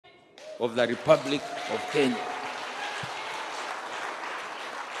of the Republic of Kenya.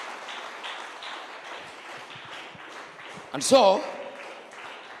 And so,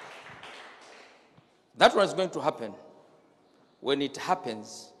 that's what is going to happen. When it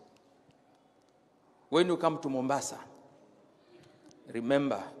happens, when you come to Mombasa,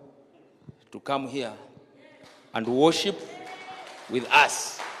 remember to come here and worship with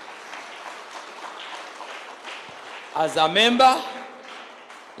us. As a member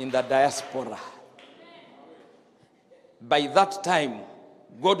in the diaspora. By that time,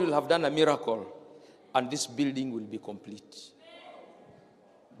 God will have done a miracle and this building will be complete.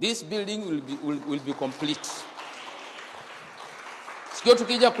 This building will be complete. Sikio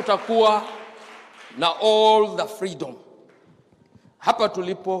tukija kutakuwa na all the freedom. Hapa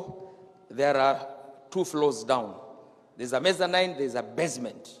tulipo, there are 2 floors down. There's a mezzanine, there's a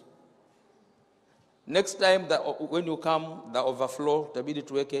basement. Next time, when you come, the overflow, tabidi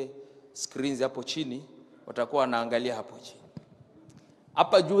tuweke screens hapo chini, watakuwa wanaangalia hapo chini.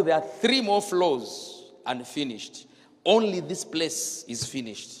 Hapa juu, there are 3 more floors unfinished. Only this place is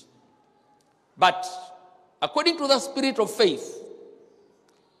finished. But according to the spirit of faith,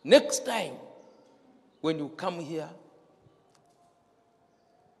 next time, when you come here,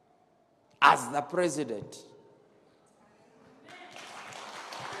 as the president,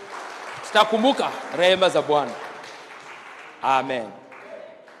 takumbuka rehema za Bwana. Amen.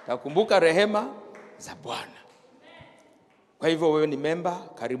 Takumbuka rehema za Bwana. Kwa hivyo wewe ni member,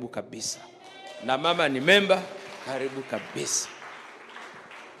 karibu kabisa. Na mama ni member, karibu kabisa.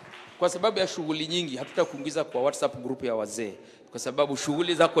 Kwa sababu ya shughuli nyingi, hatutakuingiza kwa WhatsApp group ya wazee. Kwa sababu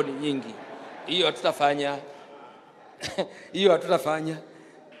shughuli zako ni nyingi. Hiyo hatutafanya. Hiyo hatutafanya.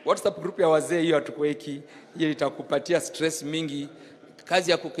 WhatsApp group ya wazee hiyo hatukuweki. Hiyo itakupatia stress mingi.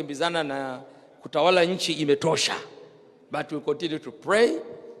 Kazi ya kukimbizana na kutawala nchi imetosha. But we'll continue to pray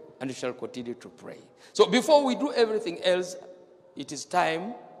and we shall continue to pray. So before we do everything else, it is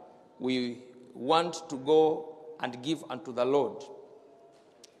time we want to go and give unto the Lord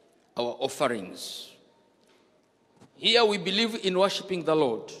our offerings. Here we believe in worshiping the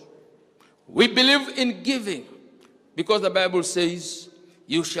Lord. We believe in giving because the Bible says,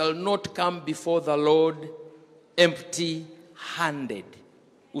 you shall not come before the Lord empty-handed.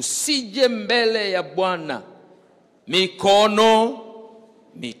 Usije mbele ya Bwana mikono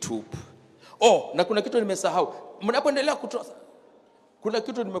mitupu. Oh, na kuna kitu nimesahau. Mnapoendelea kutoa, kuna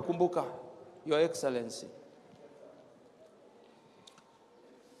kitu nimekumbuka, Your Excellency.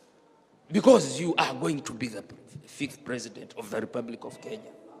 Because you are going to be the 5th president of the Republic of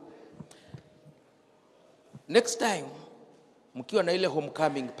Kenya. Next time, mkiwa na ile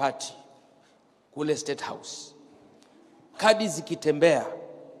homecoming party kule State House, kadi zikitembea,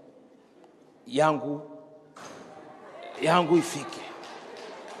 yangu ifike.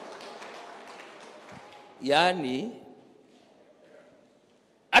 Yani,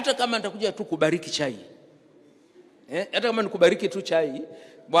 hata kama nitakuja tu kubariki chai. Hata kama nikubariki tu chai,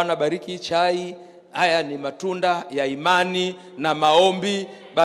 Bwana bariki chai, haya ni matunda ya imani na maombi